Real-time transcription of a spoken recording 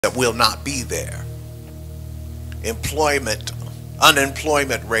that will not be there. Unemployment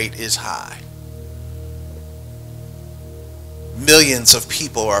rate is high. Millions of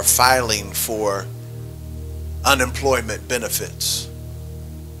people are filing for unemployment benefits.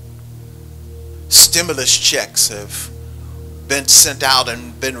 Stimulus checks have been sent out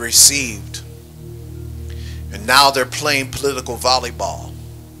and been received. And now they're playing political volleyball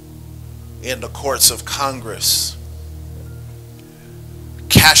in the courts of Congress,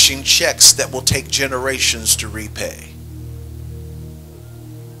 cashing checks that will take generations to repay.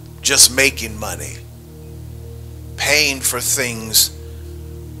 Just making money, paying for things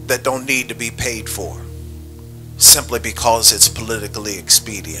that don't need to be paid for, simply because it's politically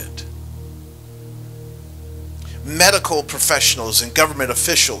expedient. Medical professionals and government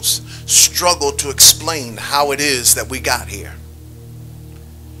officials struggle to explain how it is that we got here.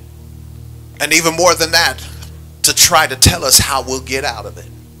 And even more than that, to try to tell us how we'll get out of it.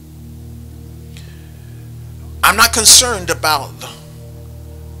 I'm not concerned about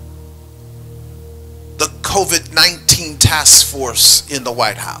the COVID-19 task force in the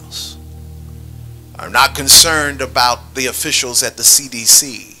White House. I'm not concerned about the officials at the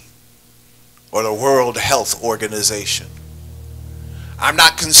CDC or the World Health Organization. I'm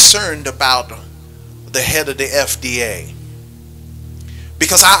not concerned about the head of the FDA,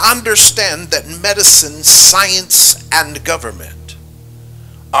 because I understand that medicine, science, and government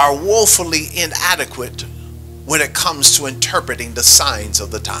are woefully inadequate when it comes to interpreting the signs of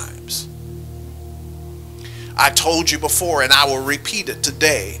the times. I told you before, and I will repeat it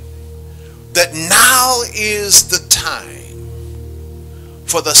today, that now is the time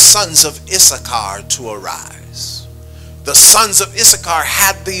for the sons of Issachar to arise. The sons of Issachar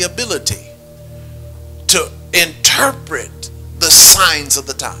had the ability to interpret the signs of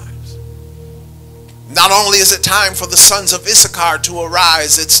the times. Not only is it time for the sons of Issachar to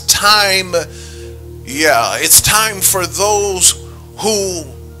arise, it's time for those who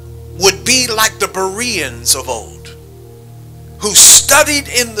would be like the Bereans of old, who studied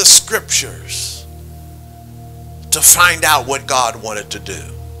in the scriptures to find out what God wanted to do.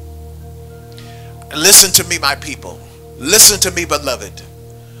 Listen to me, my people. Listen to me, beloved.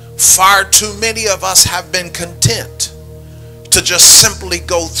 Far too many of us have been content to just simply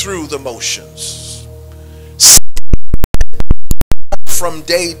go through the motions, from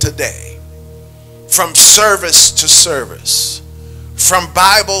day to day, from service to service, from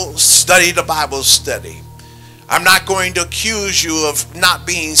Bible study to Bible study. I'm not going to accuse you of not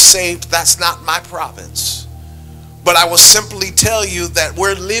being saved. That's not my province. But I will simply tell you that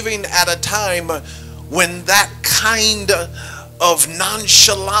we're living at a time when that kind of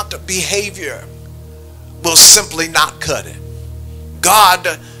nonchalant behavior will simply not cut it. God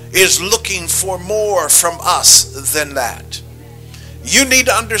is looking for more from us than that. You need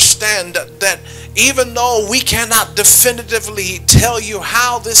to understand that even though we cannot definitively tell you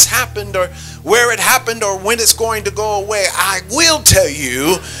how this happened or where it happened or when it's going to go away, I will tell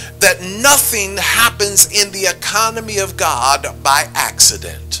you that nothing happens in the economy of God by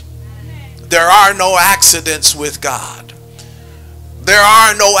accident. There are no accidents with God. There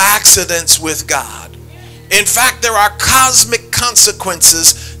are no accidents with God. In fact, there are cosmic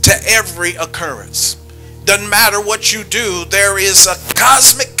consequences to every occurrence. Doesn't matter what you do, there is a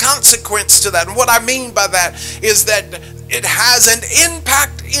cosmic consequence to that. And what I mean by that is that it has an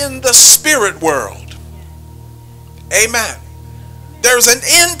impact in the spirit world. Amen. There's an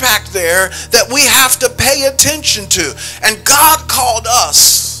impact there that we have to pay attention to. And God called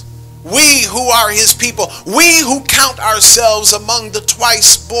us, we who are his people, we who count ourselves among the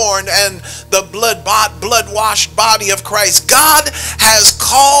twice born and the blood-washed body of Christ. God has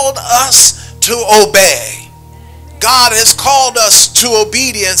called us to obey. God has called us to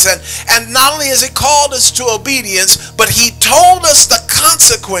obedience, and not only has he called us to obedience, but he told us the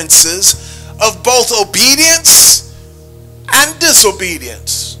consequences of both obedience and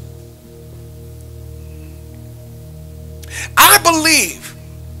disobedience. I believe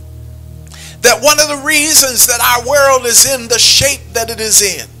that one of the reasons that our world is in the shape that it is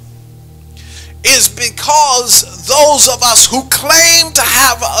in is because those of us who claim to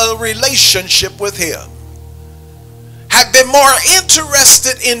have a relationship with him have been more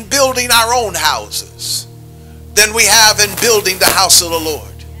interested in building our own houses than we have in building the house of the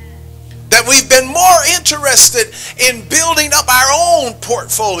Lord. That we've been more interested in building up our own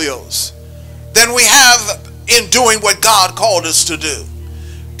portfolios than we have in doing what God called us to do.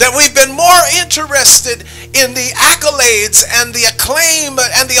 That we've been more interested in the accolades and the acclaim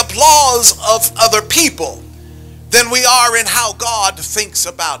and the applause of other people than we are in how God thinks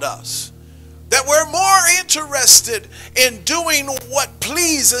about us. That we're more interested in doing what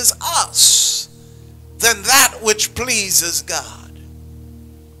pleases us than that which pleases God.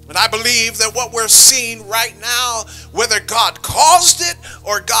 And I believe that what we're seeing right now, whether God caused it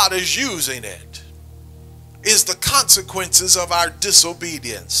or God is using it, is the consequences of our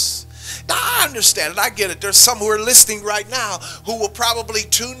disobedience. Now, I understand it. I get it. There's some who are listening right now who will probably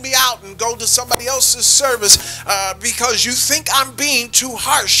tune me out and go to somebody else's service because you think I'm being too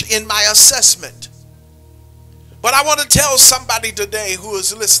harsh in my assessment. But I want to tell somebody today who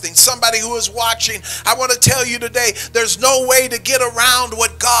is listening, somebody who is watching, I want to tell you today, there's no way to get around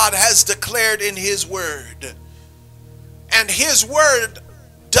what God has declared in His Word. And His Word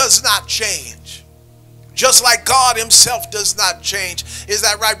does not change. Just like God Himself does not change. Is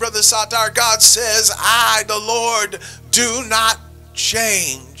that right, Brother Satar? God says, I, the Lord, do not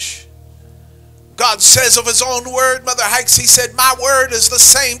change. God says of His own word, Mother Hikes, He said, my word is the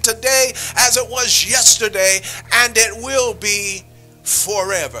same today as it was yesterday, and it will be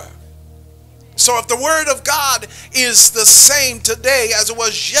forever. So if the word of God is the same today as it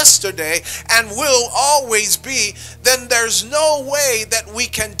was yesterday and will always be, then there's no way that we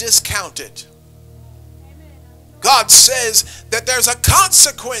can discount it. God says that there's a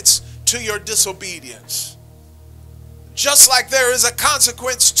consequence to your disobedience, just like there is a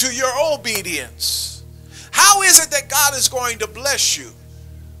consequence to your obedience. How is it that God is going to bless you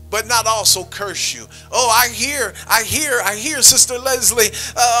but not also curse you? Oh, I hear, Sister Leslie,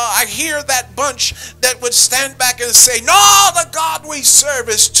 I hear that bunch that would stand back and say, no, the God we serve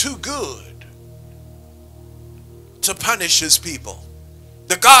is too good to punish His people.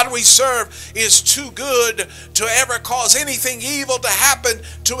 The God we serve is too good to ever cause anything evil to happen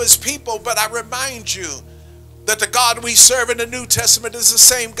to His people. But I remind you that the God we serve in the New Testament is the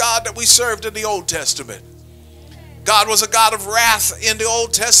same God that we served in the Old Testament. God was a God of wrath in the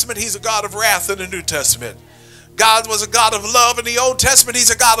Old Testament. He's a God of wrath in the New Testament. God was a God of love in the Old Testament. He's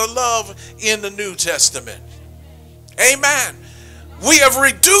a God of love in the New Testament. Amen. We have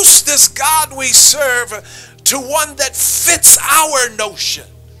reduced this God we serve to one that fits our notion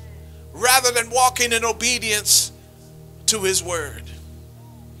rather than walking in obedience to His word.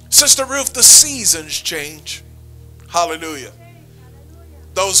 Sister Ruth, the seasons change. Hallelujah.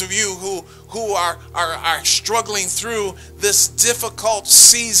 Those of you who are struggling through this difficult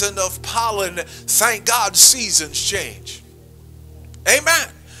season of pollen, thank God seasons change. Amen.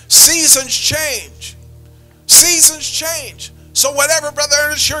 Seasons change. Seasons change. So whatever, Brother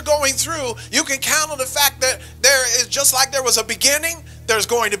Ernest, you're going through, you can count on the fact that there is, just like there was a beginning, there's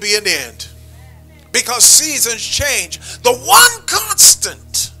going to be an end. Because seasons change. The one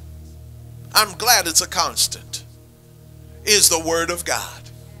constant, I'm glad it's a constant, is the Word of God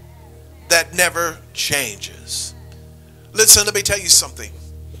that never changes. Listen, let me tell you something.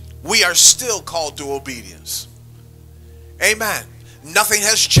 We are still called to obedience. Amen. Nothing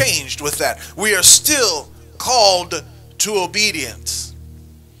has changed with that. We are still called to obedience.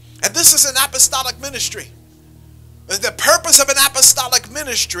 And this is an apostolic ministry. The purpose of an apostolic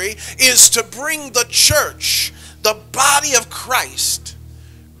ministry is to bring the church, the body of Christ,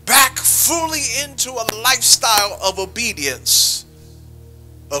 back fully into a lifestyle of obedience,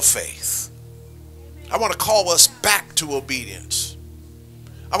 of faith. I want to call us back to obedience.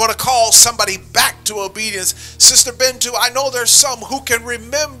 I want to call somebody back to obedience. Sister Bentu, I know there's some who can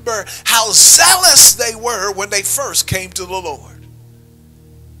remember how zealous they were when they first came to the Lord.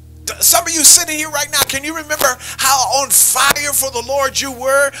 Some of you sitting here right now, can you remember how on fire for the Lord you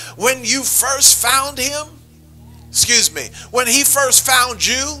were when you first found Him? Excuse me, when He first found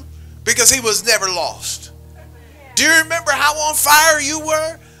you, because He was never lost. Do you remember how on fire you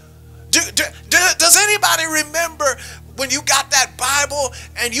were? Does anybody remember when you got that Bible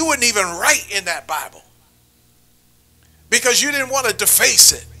and you wouldn't even write in that Bible because you didn't want to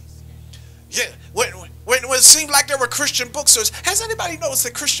deface it? Yeah, when it seemed like there were Christian bookstores. Has anybody noticed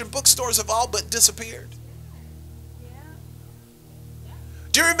that Christian bookstores have all but disappeared?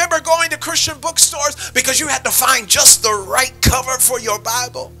 Do you remember going to Christian bookstores because you had to find just the right cover for your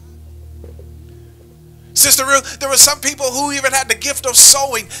Bible? Sister Ruth, there were some people who even had the gift of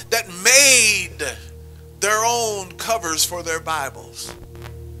sewing that made their own covers for their Bibles.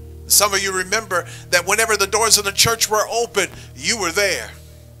 Some of you remember that whenever the doors of the church were open, you were there.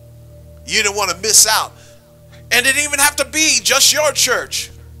 You didn't want to miss out. And it didn't even have to be just your church.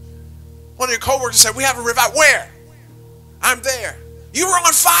 One of your co-workers said, we have a revival. Where? I'm there. You were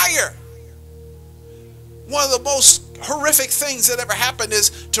on fire. One of the most horrific things that ever happened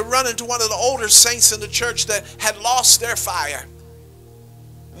is to run into one of the older saints in the church that had lost their fire.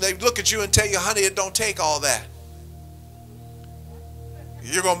 And they look at you and tell you, honey, it don't take all that.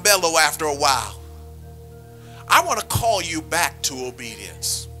 You're going to mellow after a while. I want to call you back to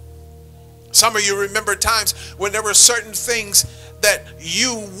obedience. Some of you remember times when there were certain things that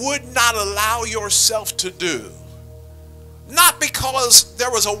you would not allow yourself to do. Not because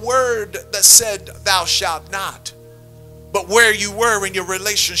there was a word that said, thou shalt not. But where you were in your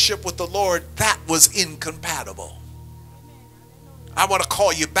relationship with the Lord, that was incompatible. I want to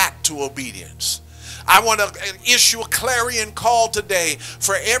call you back to obedience. I want to issue a clarion call today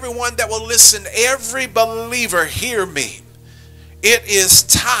for everyone that will listen. Every believer, hear me. It is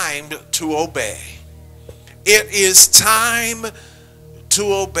time to obey. It is time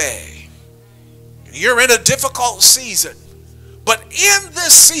to obey. You're in a difficult season. But in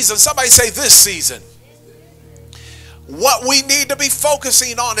this season, somebody say this season, what we need to be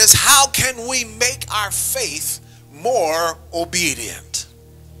focusing on is how can we make our faith more obedient.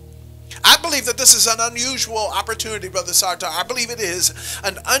 I believe that this is an unusual opportunity, Brother Sartar. I believe it is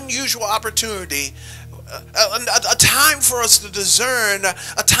an unusual opportunity, a time for us to discern,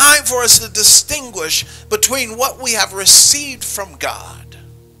 a time for us to distinguish between what we have received from God,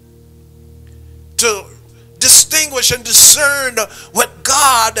 to distinguish and discern what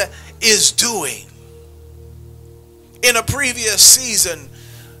God is doing. In a previous season,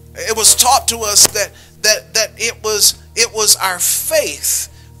 it was taught to us that it was our faith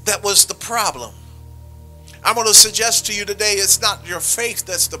that was the problem. I'm going to suggest to you today, it's not your faith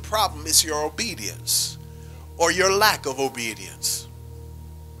that's the problem, it's your obedience or your lack of obedience.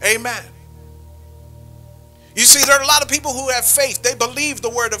 Amen. You see, there are a lot of people who have faith. They believe the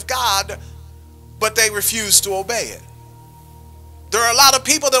word of God, but they refuse to obey it. There are a lot of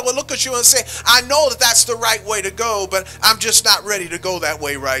people that will look at you and say, I know that that's the right way to go, but I'm just not ready to go that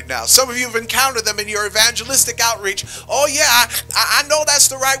way right now. Some of you have encountered them in your evangelistic outreach. Oh yeah, I know that's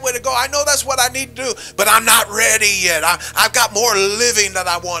the right way to go. I know that's what I need to do, but I'm not ready yet. I've got more living that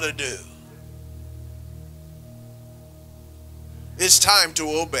I want to do. It's time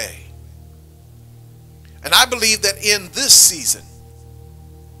to obey. And I believe that in this season,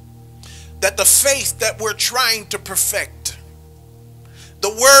 that the faith that we're trying to perfect, the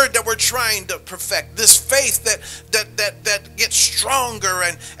word that we're trying to perfect, this faith that gets stronger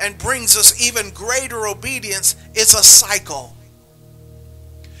and brings us even greater obedience, it's a cycle.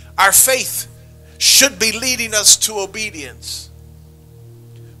 Our faith should be leading us to obedience,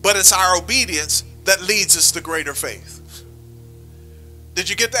 but it's our obedience that leads us to greater faith. Did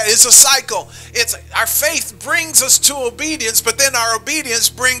you get that? It's a cycle. It's our faith brings us to obedience, but then our obedience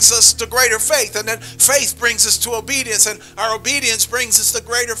brings us to greater faith, and then faith brings us to obedience, and our obedience brings us to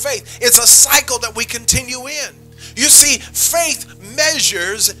greater faith. It's a cycle that we continue in. You see, faith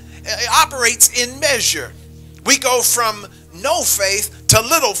operates in measure. We go from no faith to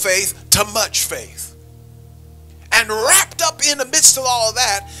little faith to much faith. And wrapped up in the midst of all of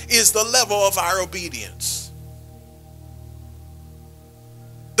that is the level of our obedience.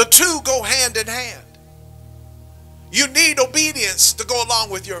 The two go hand in hand. You need obedience to go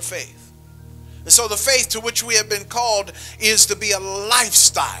along with your faith. And so the faith to which we have been called is to be a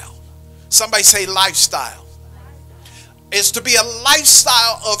lifestyle. Somebody say lifestyle. It's to be a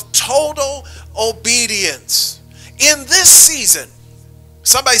lifestyle of total obedience. In this season,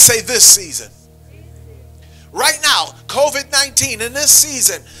 somebody say this season. Right now, COVID-19, in this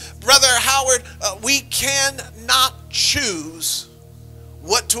season, Brother Howard, we cannot choose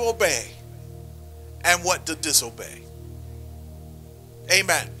what to obey and what to disobey.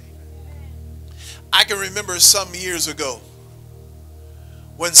 Amen. I can remember some years ago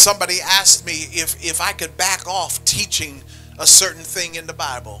when somebody asked me if I could back off teaching a certain thing in the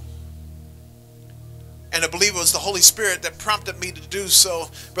Bible. And I believe it was the Holy Spirit that prompted me to do so.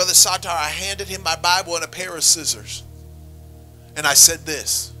 Brother Satar, I handed him my Bible and a pair of scissors. And I said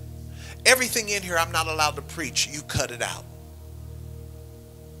this: everything in here I'm not allowed to preach. You cut it out.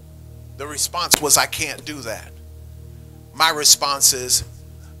 The response was, I can't do that. My response is,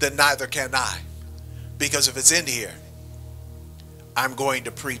 then neither can I. Because if it's in here, I'm going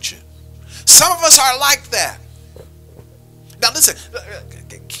to preach it. Some of us are like that. Now listen,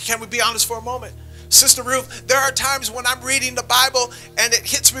 can we be honest for a moment? Sister Ruth, there are times when I'm reading the Bible and it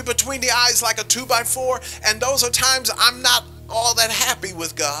hits me between the eyes like a 2x4, and those are times I'm not all that happy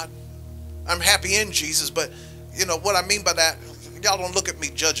with God. I'm happy in Jesus, but you know what I mean by that, y'all don't look at me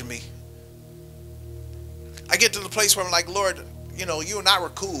judging me. I get to the place where I'm like, Lord, you know, you and I were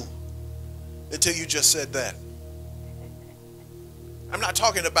cool until you just said that. I'm not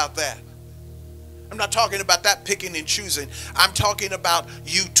talking about that. I'm not talking about that picking and choosing. I'm talking about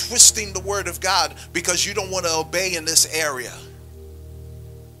you twisting the word of God because you don't want to obey in this area.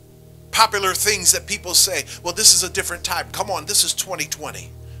 Popular things that people say, well, this is a different time. Come on, this is 2020.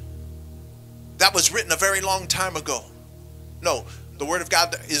 That was written a very long time ago. No, the Word of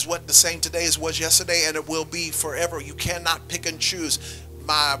God is what the same today as was yesterday, and it will be forever. You cannot pick and choose.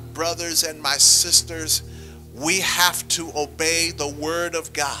 My brothers and my sisters, we have to obey the Word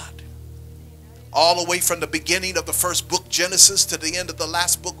of God. All the way from the beginning of the first book, Genesis, to the end of the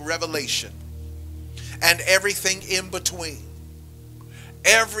last book, Revelation. And everything in between.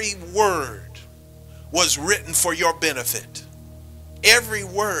 Every word was written for your benefit. Every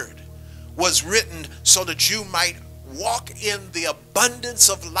word was written so that you might walk in the abundance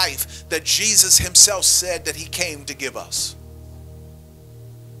of life that Jesus himself said that he came to give us.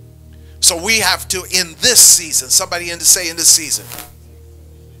 So we have to, in this season, somebody in to say in this season,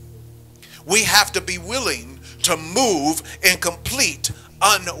 we have to be willing to move in complete,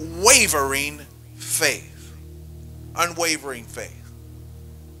 unwavering faith. Unwavering faith.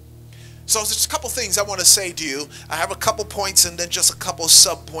 So there's a couple things I want to say to you. I have a couple points and then just a couple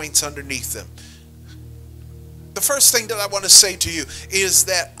sub-points underneath them. The first thing that I want to say to you is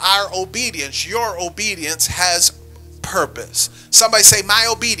that our obedience, your obedience, has purpose. Somebody say, my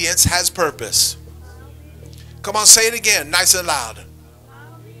obedience has purpose. Come on, say it again, nice and loud.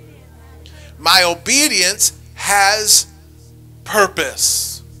 My obedience has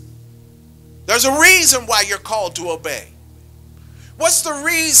purpose. There's a reason why you're called to obey. What's the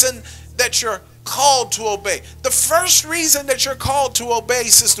reason that you're called to obey? The first reason that you're called to obey,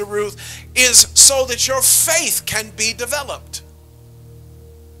 Sister Ruth, is so that your faith can be developed.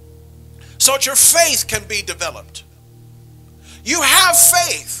 So that your faith can be developed. You have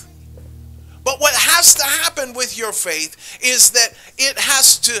faith, but what has to happen with your faith is that it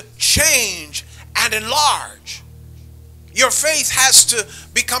has to change and enlarge. Your faith has to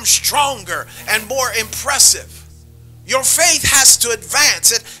become stronger and more impressive. Your faith has to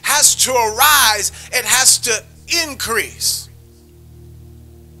advance. It has to arise. It has to increase.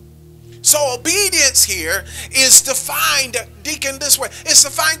 So obedience here is defined, Deacon, this way. It's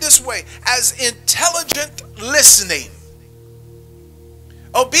defined this way, as intelligent listening.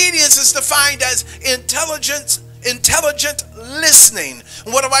 Obedience is defined as intelligent listening.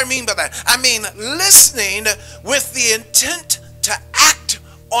 What do I mean by that? I mean listening with the intent to act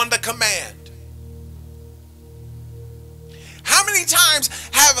on the command. How many times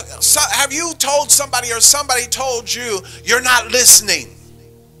have you told somebody or somebody told you you're not listening?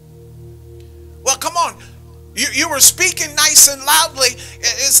 Well, come on. You were speaking nice and loudly.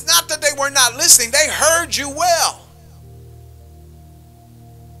 It's not that they were not listening. They heard you well.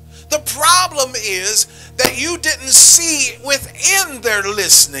 The problem is that you didn't see within their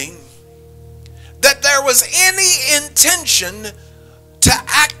listening that there was any intention to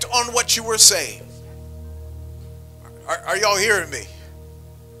act on what you were saying. Are y'all hearing me?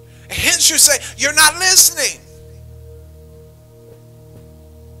 Hence you say, you're not listening.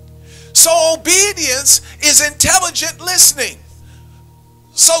 So obedience is intelligent listening.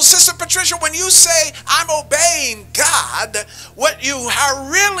 So Sister Patricia, when you say I'm obeying God, what you are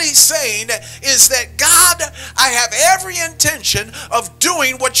really saying is that God, I have every intention of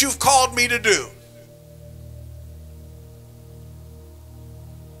doing what you've called me to do.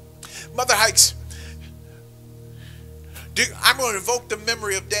 Mother Hikes, I'm going to evoke the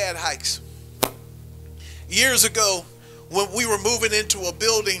memory of Dad Hikes. Years ago, when we were moving into a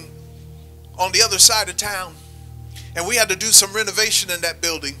building on the other side of town, and we had to do some renovation in that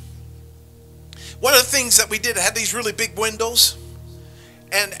building. One of the things that we did, had these really big windows.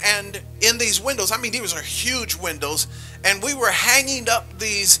 And in these windows, I mean, these are huge windows. And we were hanging up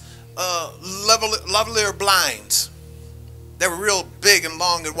these lavalier blinds. They were real big and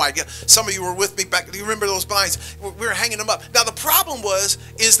long and wide. Some of you were with me back. Do you remember those blinds? We were hanging them up. Now, the problem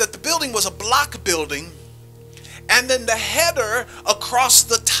is that the building was a block building. And then the header across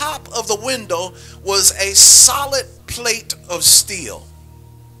the top of the window was a solid plate of steel.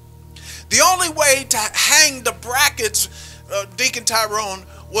 The only way to hang the brackets, Deacon Tyrone,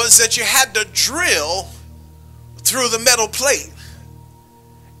 was that you had to drill through the metal plate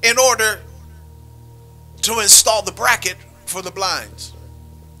in order to install the bracket for the blinds.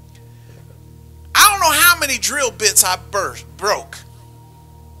 I don't know how many drill bits I broke.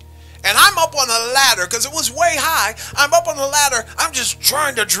 And I'm up on a ladder because it was way high. I'm up on the ladder. I'm just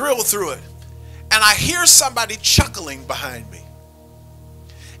trying to drill through it. And I hear somebody chuckling behind me.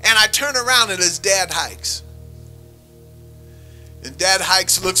 And I turn around and it's Dad Hikes. And Dad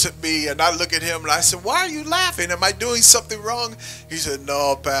Hikes looks at me and I look at him and I said, why are you laughing? Am I doing something wrong? He said,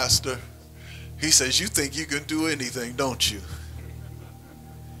 no, Pastor. He says, you think you can do anything, don't you?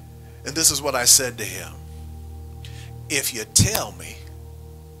 And this is what I said to him. If you tell me,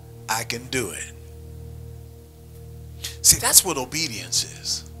 I can do it. See, that's what obedience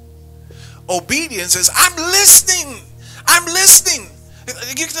is. Obedience is, I'm listening. I'm listening.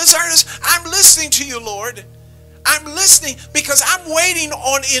 You can discern this. I'm listening to you, Lord. I'm listening because I'm waiting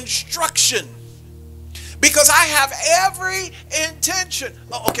on instruction. Because I have every intention.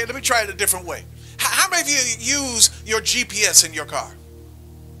 Oh, okay, let me try it a different way. How many of you use your GPS in your car?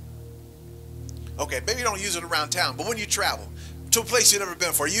 Okay, maybe you don't use it around town, but when you travel to a place you've never been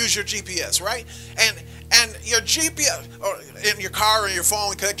before, use your GPS, right? And your GPS, or in your car or your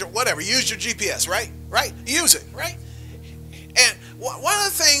phone, connector, whatever, use your GPS, right? Right? Use it, right? And one of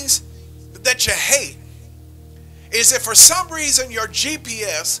the things that you hate is if for some reason your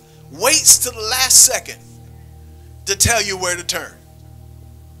GPS waits to the last second to tell you where to turn.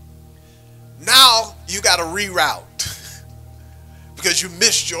 Now you got to reroute because you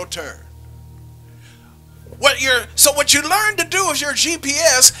missed your turn. What you learn to do with your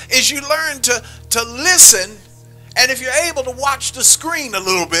GPS is you learn to listen, and if you're able to watch the screen a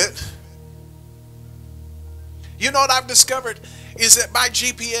little bit, you know what I've discovered is that my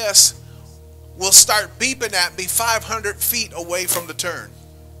GPS will start beeping at me 500 feet away from the turn.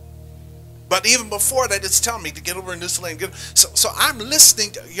 But even before that, it's telling me to get over in this lane. So I'm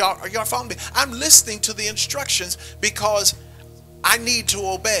listening. Y'all following me? I'm listening to the instructions because I need to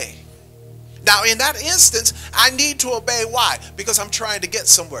obey. Now, in that instance, I need to obey. Why? Because I'm trying to get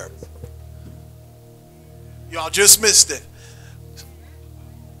somewhere. Y'all just missed it.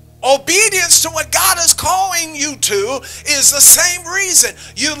 Obedience to what God is calling you to is the same reason.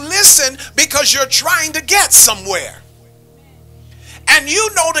 You listen because you're trying to get somewhere. And you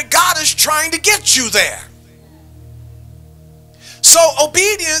know that God is trying to get you there. So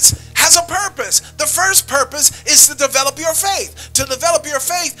obedience has a purpose. The first purpose is to develop your faith. To develop your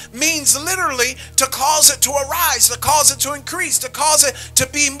faith means literally to cause it to arise, to cause it to increase, to cause it to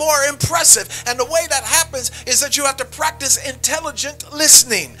be more impressive. And the way that happens is that you have to practice intelligent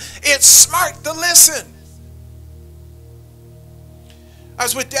listening. It's smart to listen. I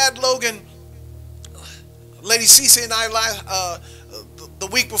was with Dad Logan, Lady Cece and I the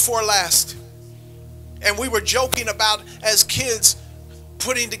week before last. And we were joking about, as kids,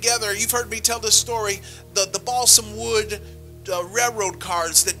 putting together, you've heard me tell this story, the balsam wood railroad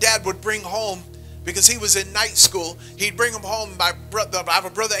cars that Dad would bring home because he was in night school. He'd bring them home. I have a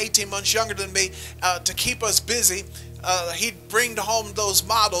brother 18 months younger than me, to keep us busy. He'd bring home those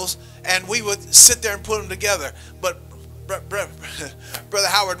models, and we would sit there and put them together. But Brother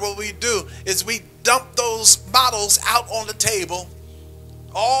Howard, what we do is we dump those models out on the table,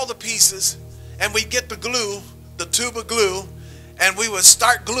 all the pieces, and we get the glue, the tube of glue, and we would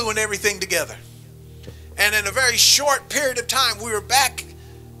start gluing everything together. And in a very short period of time, we were back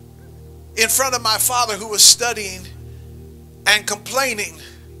in front of my father, who was studying and complaining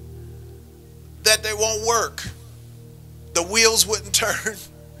that they won't work. The wheels wouldn't turn.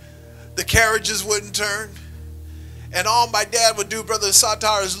 The carriages wouldn't turn. And all my dad would do, Brother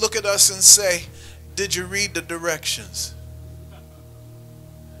Satar, is look at us and say, "Did you read the directions?"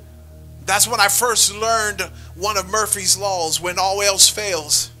 That's when I first learned one of Murphy's laws: when all else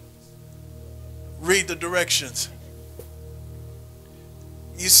fails, read the directions.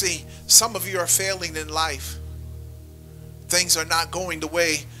 You see, some of you are failing in life. Things are not going the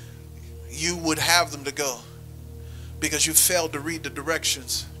way you would have them to go because you failed to read the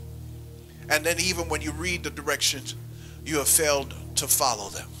directions. And then even when you read the directions, you have failed to follow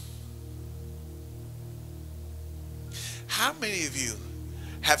them. How many of you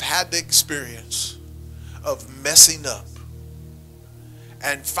have had the experience of messing up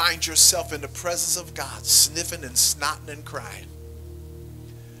and find yourself in the presence of God, sniffing and snotting and crying?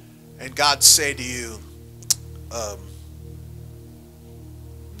 And God say to you,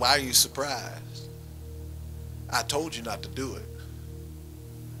 why are you surprised? I told you not to do it.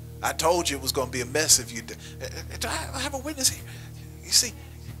 I told you it was going to be a mess if you did. Do I have a witness here? You see,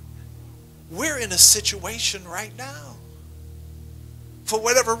 we're in a situation right now, for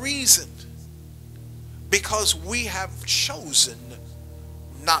whatever reason, because we have chosen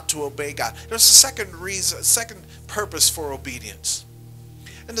not to obey God. There's a second reason, second purpose for obedience.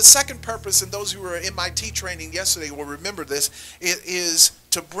 And the second purpose, and those who were in MIT training yesterday will remember this, it is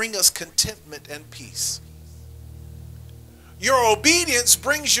to bring us contentment and peace. Your obedience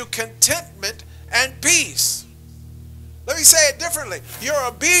brings you contentment and peace. Let me say it differently. Your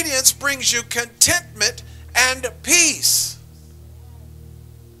obedience brings you contentment and peace.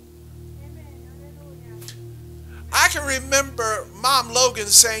 I can remember Mom Logan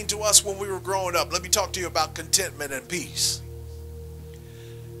saying to us when we were growing up, let me talk to you about contentment and peace.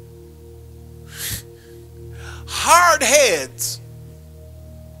 Hard heads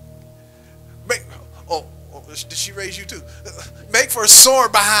did she raise you too? Make for sore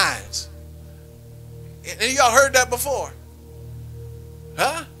behinds. And y'all heard that before?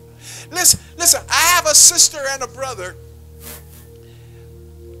 Huh? Listen, I have a sister and a brother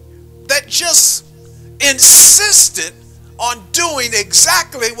that just insisted on doing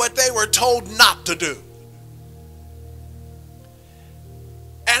exactly what they were told not to do.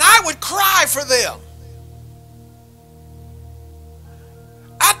 And I would cry for them.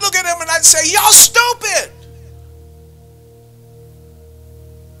 I'd look at them and I'd say, y'all stupid.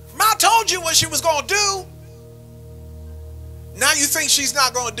 Ma told you what she was going to do. Now you think she's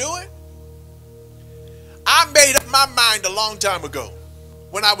not going to do it? I made up my mind a long time ago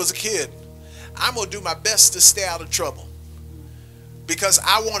when I was a kid. I'm going to do my best to stay out of trouble because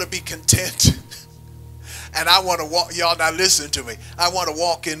I want to be content. And I want to walk, y'all now listen to me. I want to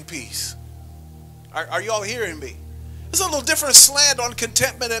walk in peace. Are y'all hearing me? There's a little different slant on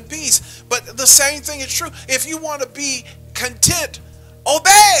contentment and peace, but the same thing is true. If you want to be content,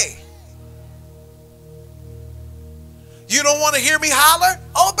 obey. You don't want to hear me holler?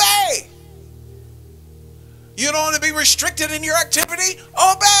 Obey. You don't want to be restricted in your activity?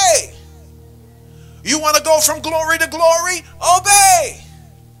 Obey. You want to go from glory to glory? Obey.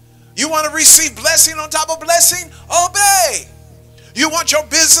 You want to receive blessing on top of blessing? Obey. You want your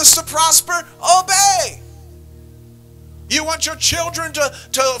business to prosper? Obey. You want your children to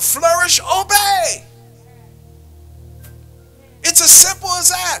flourish? Obey. It's as simple as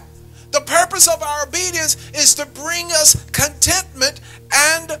that. The purpose of our obedience is to bring us contentment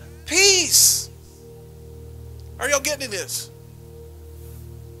and peace. Are y'all getting this?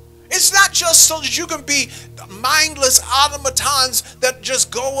 It's not just so that you can be mindless automatons that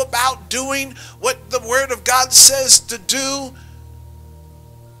just go about doing what the Word of God says to do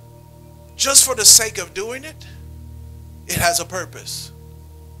just for the sake of doing it. It has a purpose.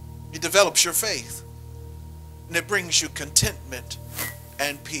 It develops your faith. And it brings you contentment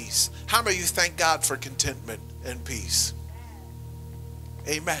and peace. How many of you thank God for contentment and peace?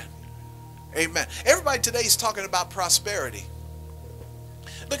 Amen. Amen. Everybody today is talking about prosperity.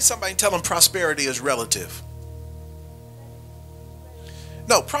 Look at somebody and tell them prosperity is relative.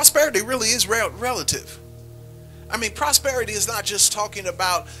 No, prosperity really is relative. I mean, prosperity is not just talking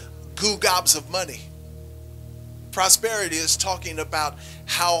about goo gobs of money. Prosperity is talking about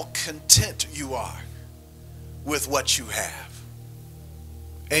how content you are with what you have.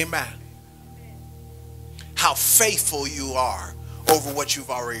 Amen. How faithful you are over what you've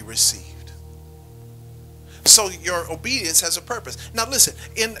already received. So your obedience has a purpose. Now listen,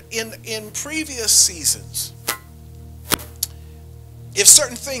 in previous seasons, if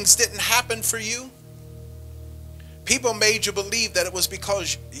certain things didn't happen for you, people made you believe that it was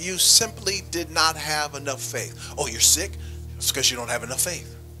because you simply did not have enough faith. Oh, you're sick? It's because you don't have enough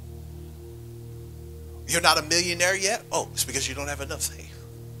faith. You're not a millionaire yet? Oh, it's because you don't have enough faith.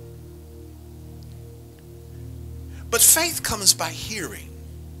 But faith comes by hearing.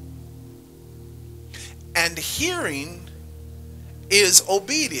 And hearing is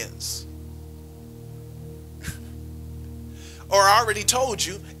obedience. Or I already told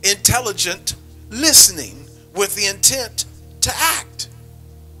you, intelligent listening with the intent to act.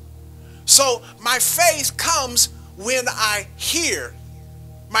 So my faith comes when I hear.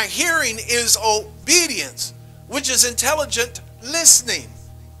 My hearing is obedience, which is intelligent listening,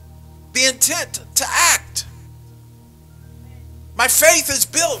 the intent to act. My faith is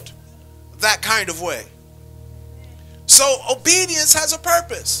built that kind of way. So obedience has a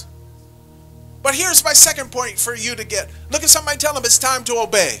purpose. But here's my second point for you to get. Look at somebody and tell them it's time to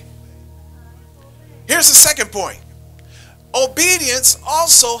obey. Here's the second point. Obedience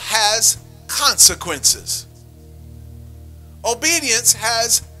also has consequences. Obedience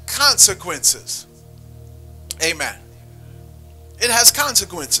has consequences. Amen. It has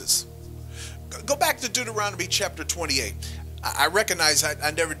consequences. Go back to Deuteronomy chapter 28. I recognize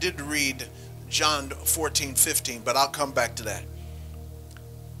I never did read John 14:15, but I'll come back to that.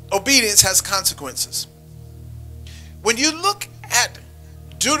 Obedience has consequences. When you look at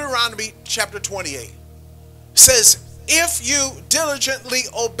Deuteronomy chapter 28, it says, if you diligently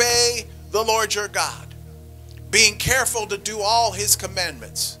obey the Lord your God, being careful to do all his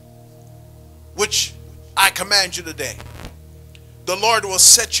commandments, which I command you today, the Lord will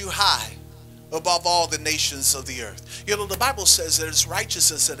set you high above all the nations of the earth. You know, the Bible says that it's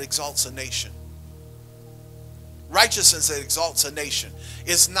righteousness that exalts a nation. Righteousness that exalts a nation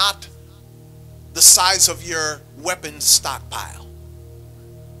is not the size of your weapon stockpile.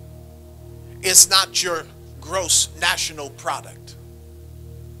 It's not your gross national product.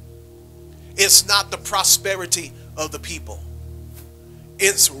 It's not the prosperity of the people.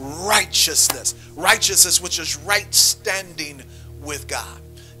 It's righteousness. Righteousness, which is right standing with God.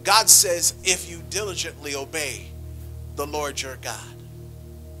 God says, if you diligently obey the Lord your God.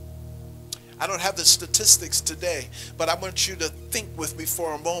 I don't have the statistics today, but I want you to think with me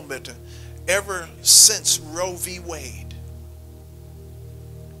for a moment. Ever since Roe v. Wade,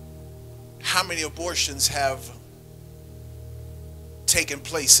 how many abortions have taken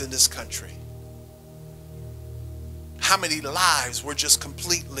place in this country? How many lives were just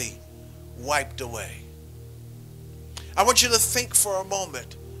completely wiped away? I want you to think for a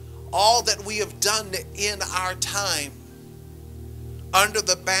moment, all that we have done in our time under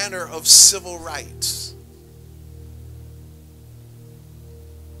the banner of civil rights.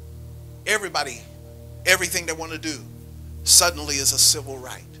 Everybody, everything they want to do suddenly is a civil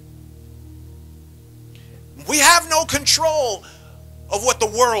right. We have no control of what the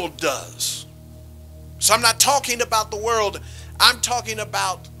world does. So I'm not talking about the world, I'm talking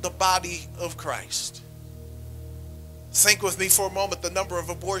about the body of Christ. Think with me for a moment the number of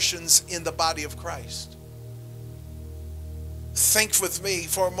abortions in the body of Christ. Think with me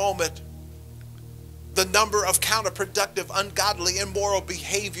for a moment the number of counterproductive, ungodly, immoral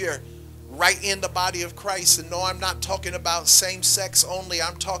behavior right in the body of Christ. And no, I'm not talking about same sex only.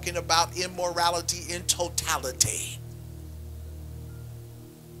 I'm talking about immorality in totality.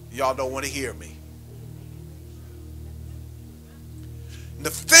 Y'all don't want to hear me. The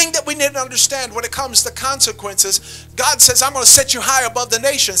thing that we need to understand when it comes to consequences, God says, I'm going to set you high above the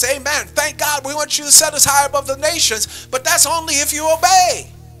nations. Amen. Thank God we want you to set us high above the nations, but that's only if you obey.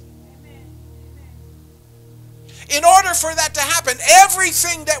 In order for that to happen,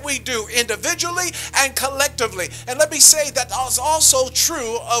 everything that we do individually and collectively, and let me say that is also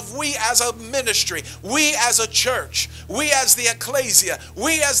true of we as a ministry, we as a church, we as the ecclesia,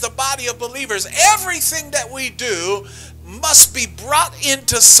 we as the body of believers, everything that we do must be brought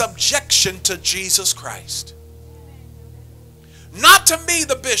into subjection to Jesus Christ. Not to me,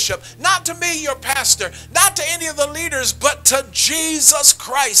 the bishop, not to me, your pastor, not to any of the leaders, but to Jesus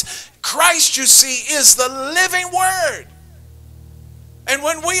Christ. Christ, you see, is the living word. And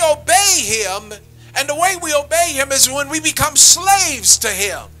when we obey him, and the way we obey him is when we become slaves to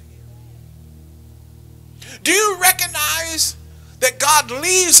him. Do you recognize that God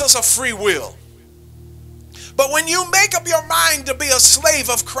leaves us a free will? But when you make up your mind to be a slave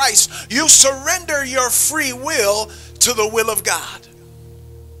of Christ, you surrender your free will to the will of God.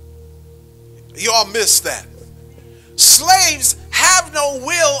 You all missed that. Slaves have no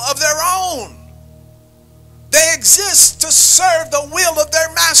will of their own. They exist to serve the will of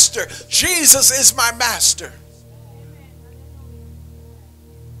their master. Jesus is my master.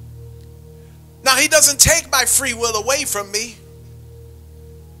 Now, he doesn't take my free will away from me,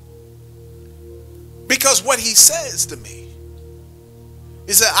 because what he says to me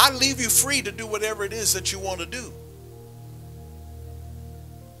is that I leave you free to do whatever it is that you want to do.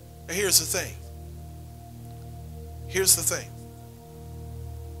 And here's the thing. Here's the thing.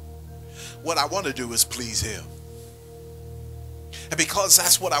 What I want to do is please him. And because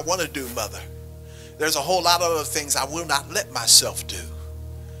that's what I want to do, mother, there's a whole lot of other things I will not let myself do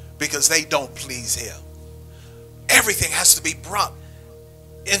because they don't please him. Everything has to be brought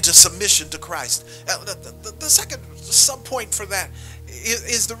into submission to Christ. The second sub point for that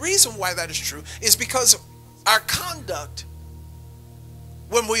is the reason why that is true is because our conduct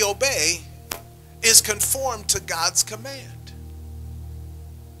when we obey is conformed to God's command.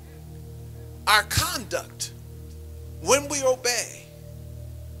 Our conduct when we obey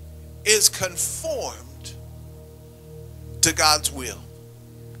is conformed to God's will,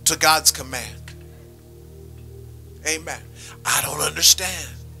 to God's command. Amen. I don't understand,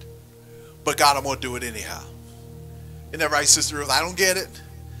 but God, I'm going to do it anyhow. Isn't that right, Sister Ruth? I don't get it.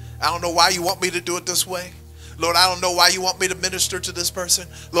 I don't know why you want me to do it this way. Lord, I don't know why you want me to minister to this person.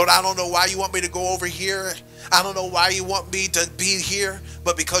 Lord, I don't know why you want me to go over here. I don't know why you want me to be here,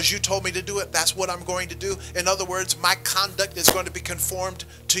 but because you told me to do it, that's what I'm going to do. In other words, my conduct is going to be conformed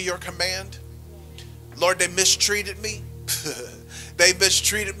to your command. Lord, they mistreated me. They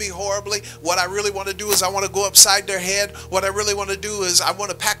mistreated me horribly. What I really want to do is I want to go upside their head. What I really want to do is I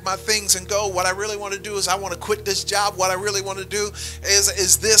want to pack my things and go. What I really want to do is I want to quit this job. What I really want to do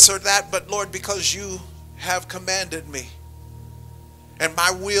is this or that. But Lord, because you have commanded me and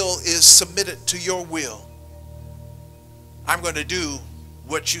my will is submitted to your will, I'm going to do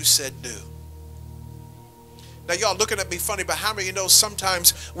what you said do. Now, y'all looking at me funny, but how many of you know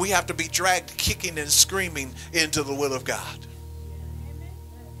sometimes we have to be dragged kicking and screaming into the will of God?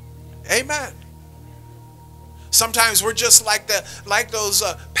 Amen. Sometimes we're just like those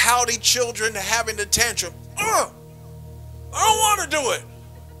pouty children having a tantrum. I don't want to do it.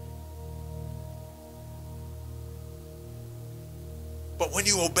 But when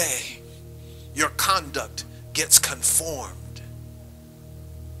you obey, your conduct gets conformed.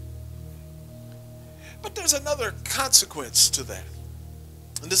 But there's another consequence to that.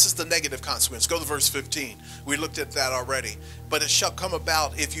 And this is the negative consequence. Go to verse 15. We looked at that already. But it shall come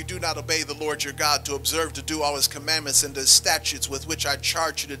about, if you do not obey the Lord your God, to observe to do all his commandments and his statutes with which I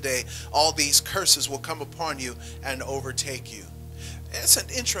charge you today, all these curses will come upon you and overtake you. It's an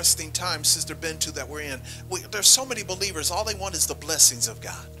interesting time, Sister Bentu, that we're in. There's so many believers, all they want is the blessings of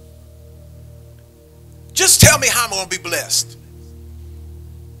God. Just tell me how I'm going to be blessed.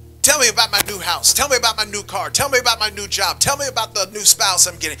 Tell me about my new house. Tell me about my new car. Tell me about my new job. Tell me about the new spouse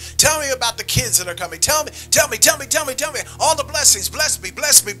I'm getting. Tell me about the kids that are coming. Tell me. All the blessings. Bless me,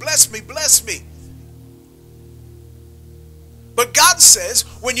 bless me, bless me, bless me. But God says,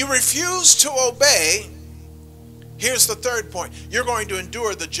 when you refuse to obey, here's the third point. You're going to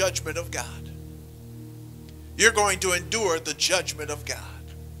endure the judgment of God. You're going to endure the judgment of God.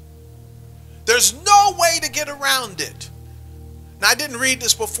 There's no way to get around it. Now, I didn't read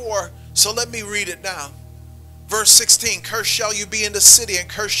this before, so let me read it now. Verse 16, cursed shall you be in the city, and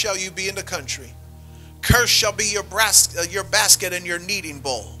cursed shall you be in the country. Cursed shall be your basket and your kneading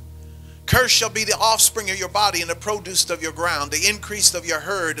bowl. Cursed shall be the offspring of your body and the produce of your ground, the increase of your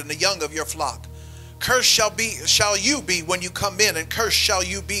herd and the young of your flock. Cursed shall you be when you come in, and cursed shall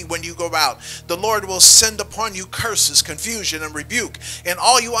you be when you go out. The Lord will send upon you curses, confusion, and rebuke, and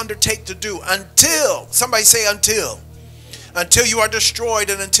all you undertake to do until, somebody say until you are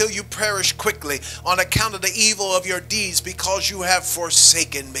destroyed and until you perish quickly on account of the evil of your deeds, because you have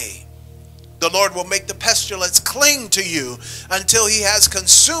forsaken me. The Lord will make the pestilence cling to you until he has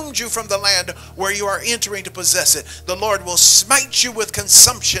consumed you from the land where you are entering to possess it. The Lord will smite you with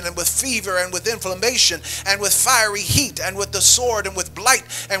consumption and with fever and with inflammation and with fiery heat and with the sword and with blight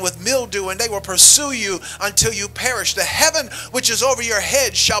and with mildew, and they will pursue you until you perish. The heaven which is over your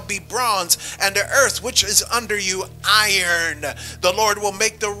head shall be bronze, and the earth which is under you iron. The Lord will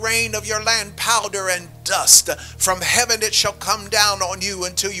make the rain of your land powder and dust. From heaven it shall come down on you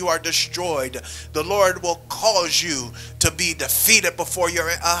until you are destroyed. The Lord will cause you to be defeated before your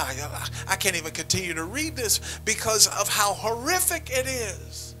I can't even continue to read this because of how horrific it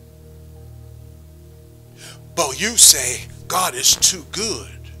is. But you say God is too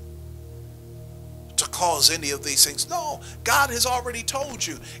good to cause any of these things. No, God has already told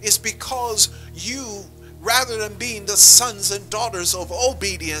you. It's because you, rather than being the sons and daughters of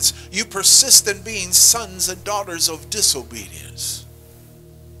obedience, you persist in being sons and daughters of disobedience.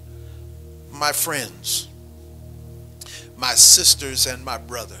 My friends, my sisters and my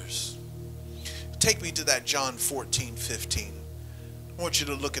brothers, take me to that John 14:15. I want you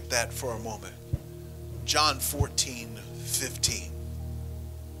to look at that for a moment. John 14:15.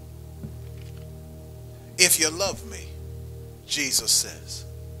 If you love me, Jesus says,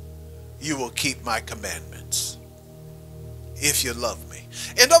 you will keep my commandments. If you love me.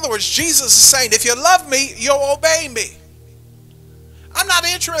 In other words, Jesus is saying, if you love me, you'll obey me. I'm not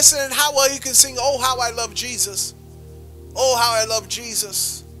interested in how well you can sing, oh, how I love Jesus. Oh, how I love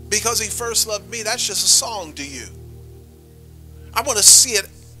Jesus. Because he first loved me. That's just a song to you. I want to see it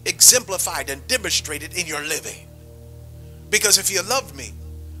exemplified and demonstrated in your living. Because if you love me,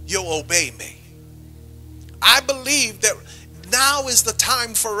 you'll obey me. I believe that now is the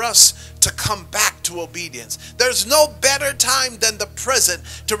time for us to come back to obedience. There's no better time than the present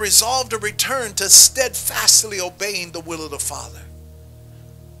to resolve to return to steadfastly obeying the will of the Father.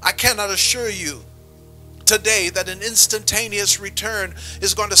 I cannot assure you today that an instantaneous return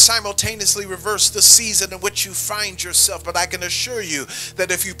is going to simultaneously reverse the season in which you find yourself. But I can assure you that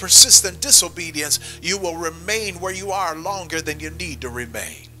if you persist in disobedience, you will remain where you are longer than you need to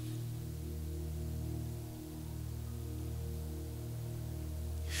remain.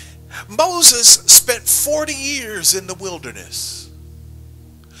 Moses spent 40 years in the wilderness.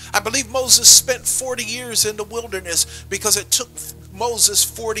 I believe Moses spent 40 years in the wilderness because it took Moses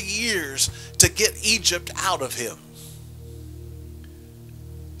 40 years to get Egypt out of him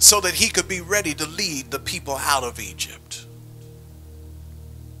so that he could be ready to lead the people out of Egypt.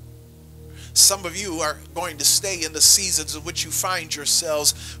 Some of you are going to stay in the seasons in which you find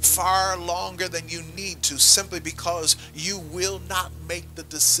yourselves far longer than you need to, simply because you will not make the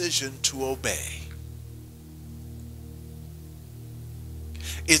decision to obey.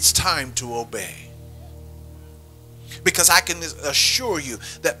 It's time to obey. Because I can assure you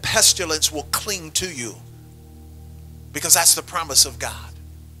that pestilence will cling to you. Because that's the promise of God.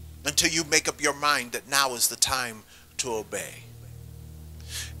 Until you make up your mind that now is the time to obey.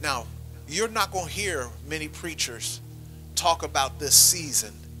 Now, you're not going to hear many preachers talk about this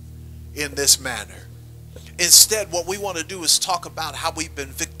season in this manner. Instead, what we want to do is talk about how we've been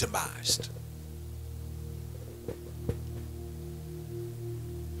victimized.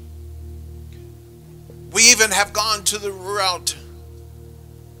 We even have gone to the route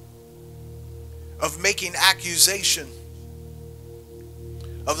of making accusation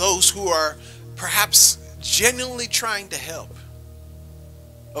of those who are perhaps genuinely trying to help,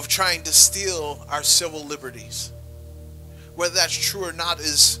 of trying to steal our civil liberties. Whether that's true or not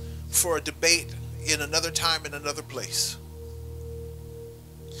is for a debate in another time, in another place.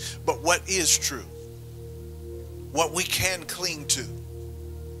 But what is true, what we can cling to,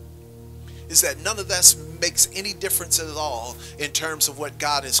 is that none of this makes any difference at all in terms of what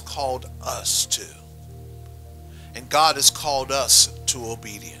God has called us to. And God has called us to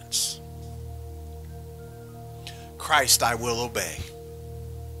obedience. Christ, I will obey.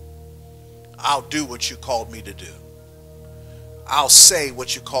 I'll do what you called me to do. I'll say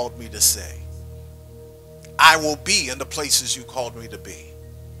what you called me to say. I will be in the places you called me to be.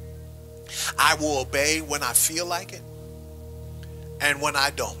 I will obey when I feel like it and when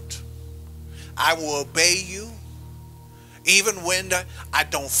I don't. I will obey you even when I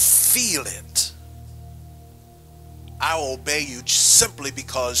don't feel it. I will obey you simply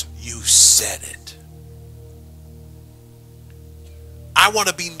because you said it. I want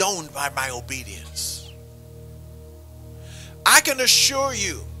to be known by my obedience. I can assure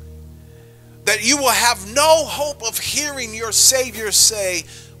you that you will have no hope of hearing your Savior say,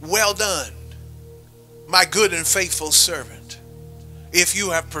 "Well done, my good and faithful servant," if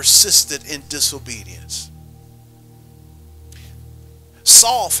you have persisted in disobedience.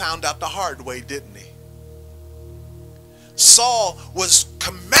 Saul found out the hard way, didn't he? Saul was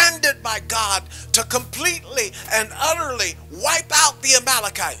commanded by God to completely and utterly wipe out the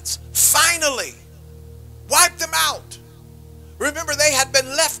Amalekites. Finally, wipe them out. Remember, they had been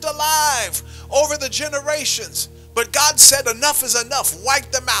left alive over the generations. But God said, enough is enough.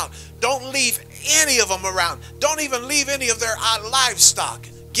 Wipe them out. Don't leave any of them around. Don't even leave any of their livestock.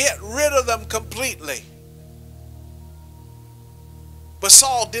 Get rid of them completely. But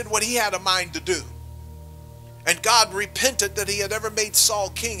Saul did what he had a mind to do. And God repented that he had ever made Saul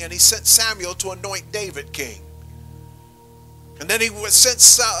king, and he sent Samuel to anoint David king. And then he sent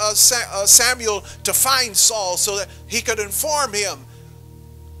Samuel to find Saul so that he could inform him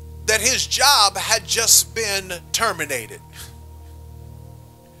that his job had just been terminated.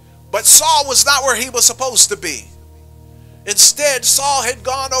 But Saul was not where he was supposed to be. Instead, Saul had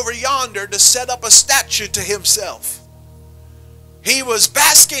gone over yonder to set up a statue to himself. He was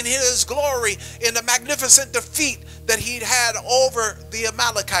basking in his glory in the magnificent defeat that he'd had over the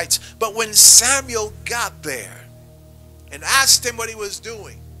Amalekites. But when Samuel got there and asked him what he was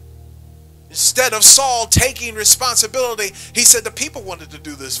doing, instead of Saul taking responsibility, he said, the people wanted to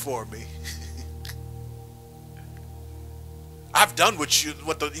do this for me. I've done what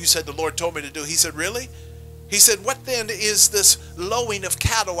you said the Lord told me to do. He said, really? He said, what then is this lowing of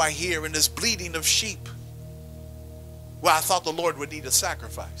cattle I hear and this bleating of sheep? Well, I thought the Lord would need a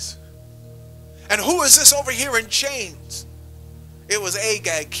sacrifice. And who is this over here in chains? It was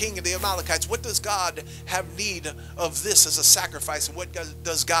Agag, king of the Amalekites. What does God have need of this as a sacrifice? And what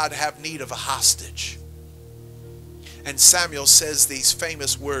does God have need of a hostage? And Samuel says these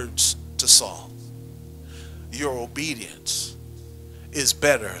famous words to Saul: your obedience is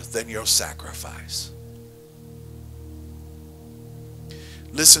better than your sacrifice.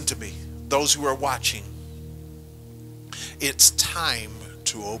 Listen to me, those who are watching. It's time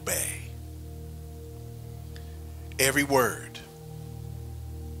to obey. Every word.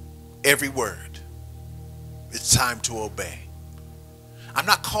 Every word. It's time to obey. I'm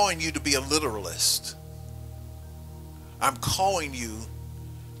not calling you to be a literalist. I'm calling you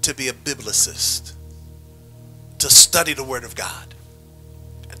to be a biblicist. To study the Word of God.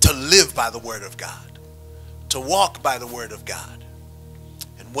 To live by the Word of God. To walk by the Word of God.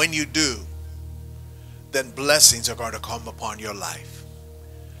 And when you do, then blessings are going to come upon your life.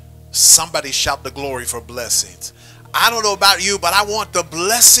 Somebody shout the glory for blessings. I don't know about you, but I want the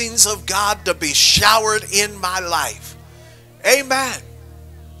blessings of God to be showered in my life. Amen.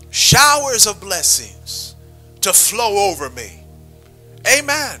 Showers of blessings to flow over me.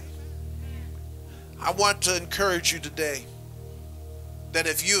 Amen. I want to encourage you today that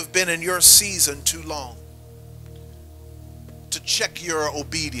if you have been in your season too long, to check your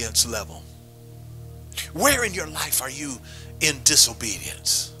obedience level. Where in your life are you in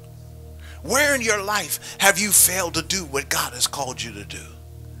disobedience? Where in your life have you failed to do what God has called you to do?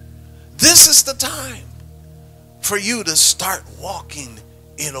 This is the time for you to start walking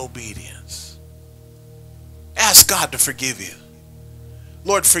in obedience. Ask God to forgive you.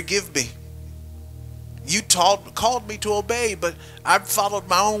 Lord, forgive me You called me to obey, but I've followed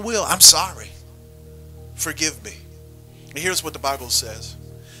my own will. I'm sorry. Forgive me. And here's what the Bible says.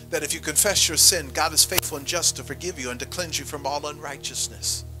 That if you confess your sin, God is faithful and just to forgive you and to cleanse you from all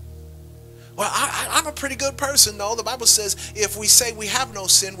unrighteousness. Well, I'm a pretty good person. No, the Bible says if we say we have no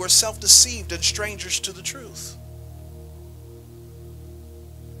sin, we're self-deceived and strangers to the truth.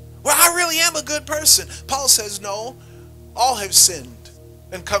 Well, I really am a good person. Paul says no, all have sinned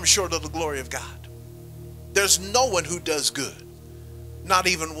and come short of the glory of God. There's no one who does good, not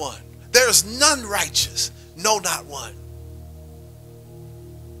even one. There's none righteous, no, not one.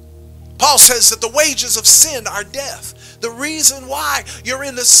 Paul says that the wages of sin are death. The reason why you're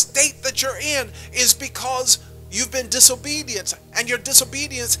in the state that you're in is because you've been disobedient, and your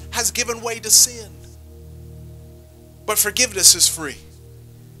disobedience has given way to sin. But forgiveness is free.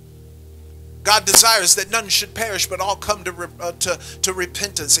 God desires that none should perish, but all come to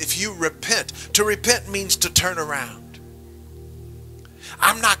repentance. If you repent, to repent means to turn around.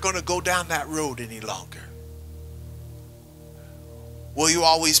 I'm not going to go down that road any longer. Will you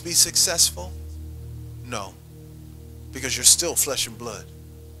always be successful? No, because you're still flesh and blood.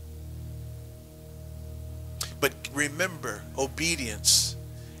 But remember, obedience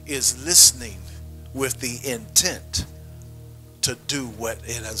is listening with the intent to do what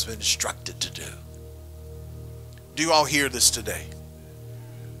it has been instructed to do. Do you all hear this today?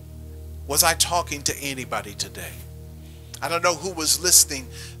 Was I talking to anybody today? I don't know who was listening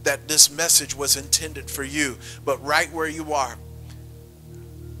that this message was intended for you, but right where you are.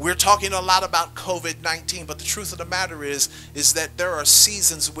 We're talking a lot about COVID-19, but the truth of the matter is that there are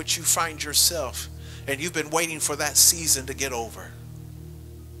seasons in which you find yourself, and you've been waiting for that season to get over.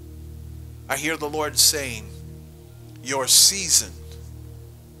 I hear the Lord saying, your season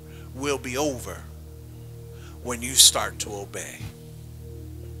will be over when you start to obey.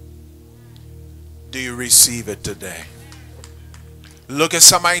 Do you receive it today? Look at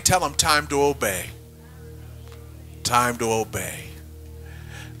somebody and tell them, time to obey. Time to obey.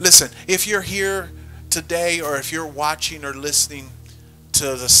 Listen, if you're here today, or if you're watching or listening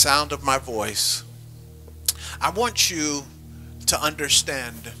to the sound of my voice, I want you to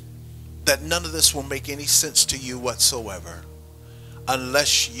understand that none of this will make any sense to you whatsoever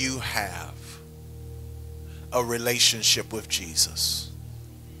unless you have a relationship with Jesus.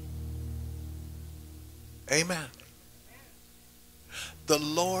 Amen. The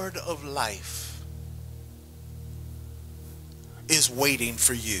Lord of life is waiting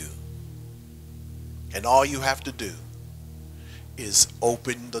for you. And all you have to do is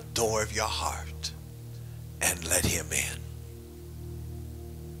open the door of your heart and let him in.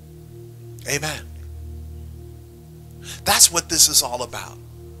 Amen. That's what this is all about.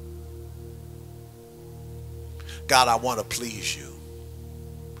 God, I want to please you.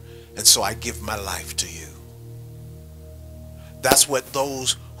 And so I give my life to you. That's what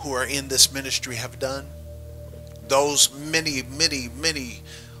those who are in this ministry have done. Those many, many, many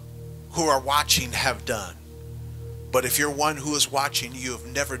who are watching have done. But if you're one who is watching, you have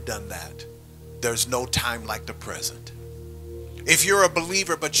never done that. There's no time like the present. If you're a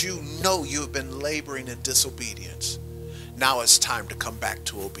believer, but you know you have been laboring in disobedience, now it's time to come back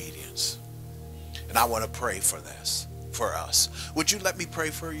to obedience. And I want to pray for this, for us. Would you let me pray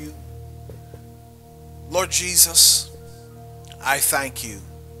for you? Lord Jesus, I thank you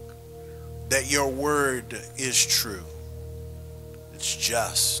that your word is true. It's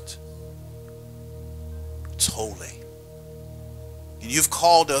just. It's holy. And you've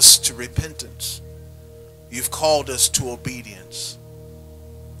called us to repentance. You've called us to obedience.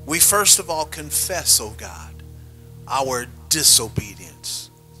 We first of all confess, oh God, our disobedience.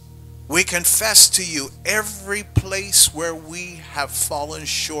 We confess to you every place where we have fallen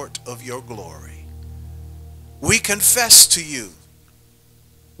short of your glory. We confess to you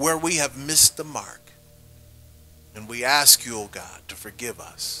where we have missed the mark. And we ask you, oh God, to forgive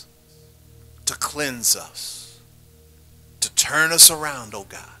us, to cleanse us, to turn us around, oh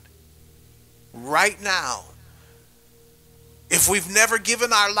God. Right now, if we've never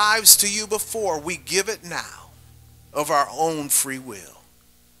given our lives to you before, we give it now of our own free will.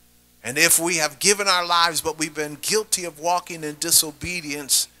 And if we have given our lives, but we've been guilty of walking in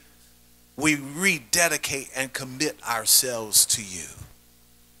disobedience, we rededicate and commit ourselves to you.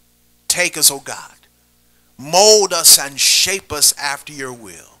 Take us, oh God. Mold us and shape us after your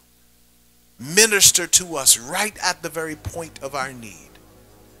will. Minister to us right at the very point of our need.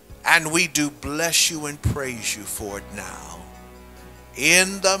 And we do bless you and praise you for it now.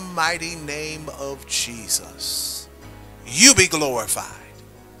 In the mighty name of Jesus, you be glorified.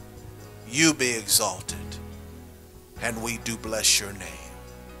 You be exalted. And we do bless your name.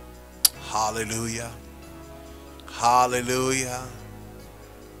 Hallelujah. Hallelujah.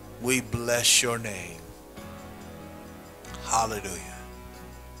 We bless your name. Hallelujah.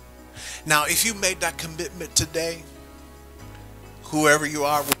 Now, if you made that commitment today, whoever you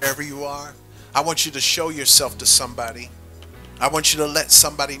are, wherever you are, I want you to show yourself to somebody. I want you to let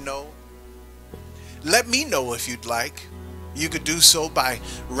somebody know. Let me know if you'd like. You could do so by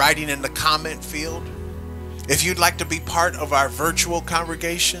writing in the comment field. If you'd like to be part of our virtual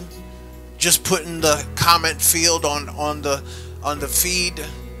congregation, just put in the comment field on the feed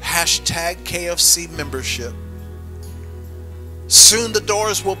hashtag KFC membership. Soon the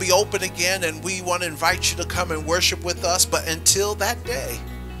doors will be open again, and we want to invite you to come and worship with us. But until that day,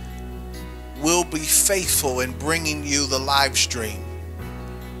 we'll be faithful in bringing you the live stream.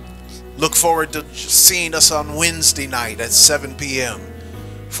 Look forward to seeing us on Wednesday night at 7 p.m.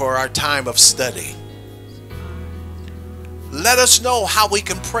 for our time of study. Let us know how we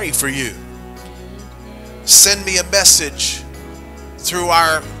can pray for you. Send me a message through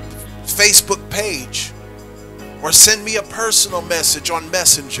our Facebook page, or send me a personal message on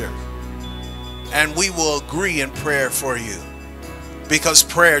Messenger, and we will agree in prayer for you, because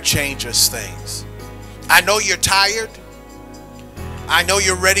prayer changes things. I know you're tired. I know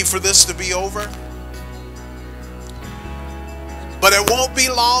you're ready for this to be over, but it won't be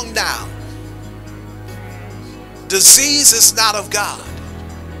long now. Disease is not of God.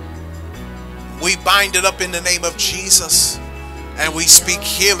 We bind it up in the name of Jesus, and we speak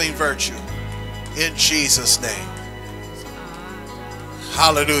healing virtue in Jesus' name.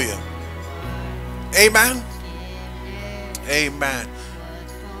 Hallelujah. Amen. Amen.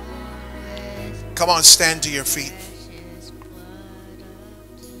 Come on, stand to your feet.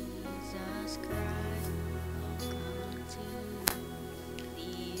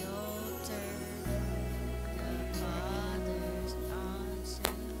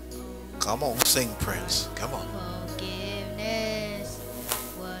 Come on, sing, Prince. Come on. Forgiveness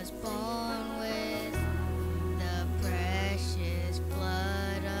was born with the precious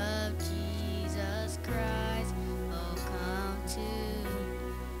blood of Jesus Christ. Oh, come to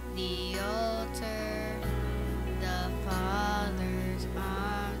the altar. The Father's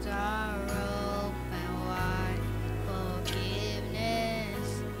arms are open wide.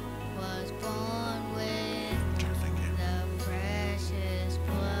 Forgiveness was born with the precious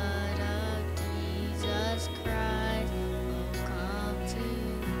blood of Jesus Christ. Oh, come to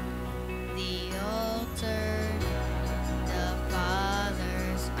the altar. The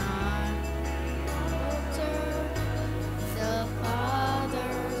Father's arms. The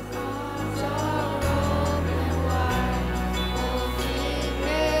Father's arms are open wide.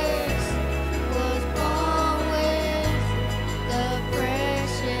 Forgiveness was born with the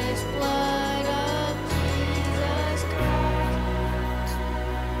precious blood of Jesus Christ.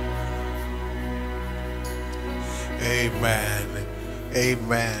 Amen.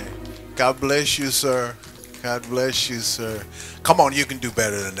 Amen. God bless you, sir. God bless you, sir. Come on, you can do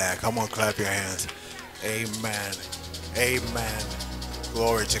better than that. Come on, clap your hands. Amen. Amen.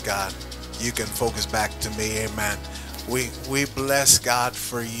 Glory to God. You can focus back to me. Amen. We bless God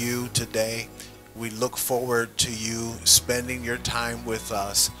for you today. We look forward to you spending your time with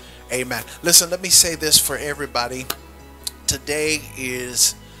us. Amen. Listen, let me say this for everybody. Today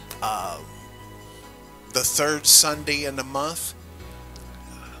is the third Sunday in the month.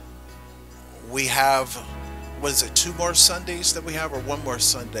 We have, what is it, 2 more Sundays that we have, or 1 more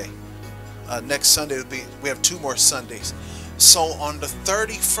Sunday? Next Sunday will be, we have 2 more Sundays. So on the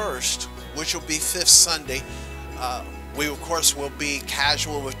 31st, which will be 5th Sunday, we of course will be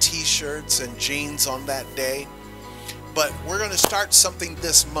casual with t-shirts and jeans on that day. But we're going to start something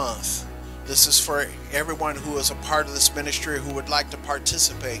this month. This is for everyone who is a part of this ministry who would like to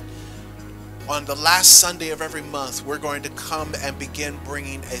participate. On the last Sunday of every month, we're going to come and begin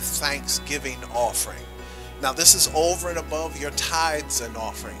bringing a Thanksgiving offering. Now, this is over and above your tithes and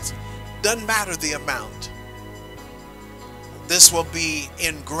offerings. Doesn't matter the amount. This will be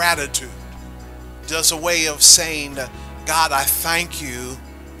in gratitude. Just a way of saying, God, I thank you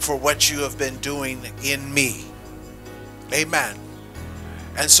for what you have been doing in me. Amen.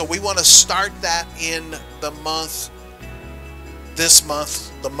 And so we want to start that in the month, this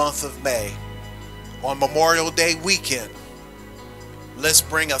month, the month of May. On Memorial Day weekend, let's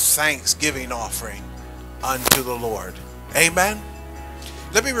bring a Thanksgiving offering unto the Lord. Amen.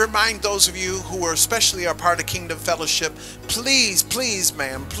 Let me remind those of you who are especially a part of Kingdom Fellowship, please, please,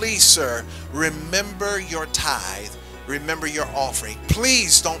 ma'am, please, sir, remember your tithe. Remember your offering.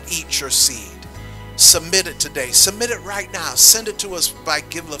 Please don't eat your seed. Submit it today. Submit it right now. Send it to us by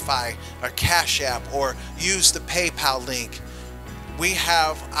Givilify or Cash App, or use the PayPal link. We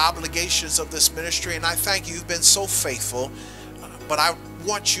have obligations of this ministry, and I thank you. You've been so faithful, but I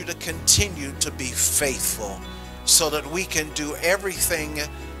want you to continue to be faithful so that we can do everything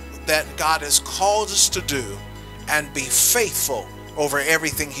that God has called us to do and be faithful over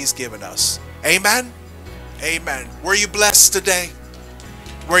everything He's given us. Amen? Amen. Were you blessed today?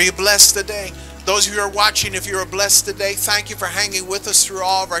 Were you blessed today? Those of you who are watching, if you were blessed today, thank you for hanging with us through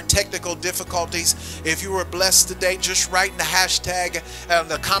all of our technical difficulties. If you were blessed today, just write in the hashtag,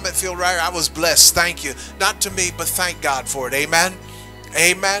 the comment field right, I was blessed. Thank you. Not to me, but thank God for it. Amen.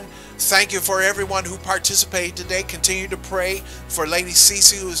 Amen. Thank you for everyone who participated today. Continue to pray for Lady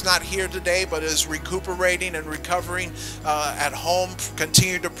Cece, who is not here today but is recuperating and recovering at home.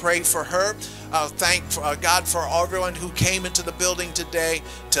 Continue to pray for her. Thank God for everyone who came into the building today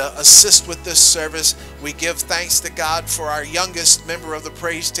to assist with this service. We give thanks to God for our youngest member of the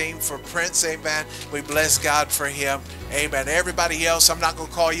praise team, for Prince. Amen. We bless God for him. Amen. Everybody else, I'm not going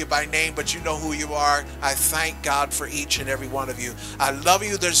to call you by name, but you know who you are. I thank God for each and every one of you. I love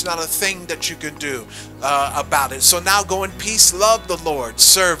you. There's not a thing that you can do about it. So now go in peace. Love the Lord.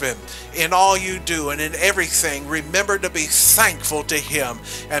 Serve Him in all you do and in everything. Remember to be thankful to Him.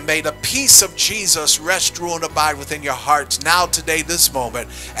 And may the peace of Jesus rest, rule, and abide within your hearts now, today, this moment,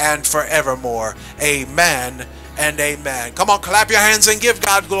 and forevermore. Amen and amen. Come on, clap your hands and give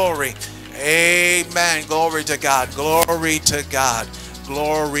God glory. Amen. Glory to God. Glory to God.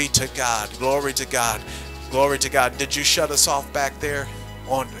 Glory to God. Glory to God. Glory to God. Did you shut us off back there?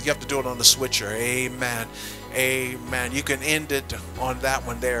 You have to do it on the switcher. Amen. Amen. You can end it on that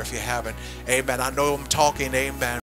one there if you haven't. Amen. I know I'm talking. Amen.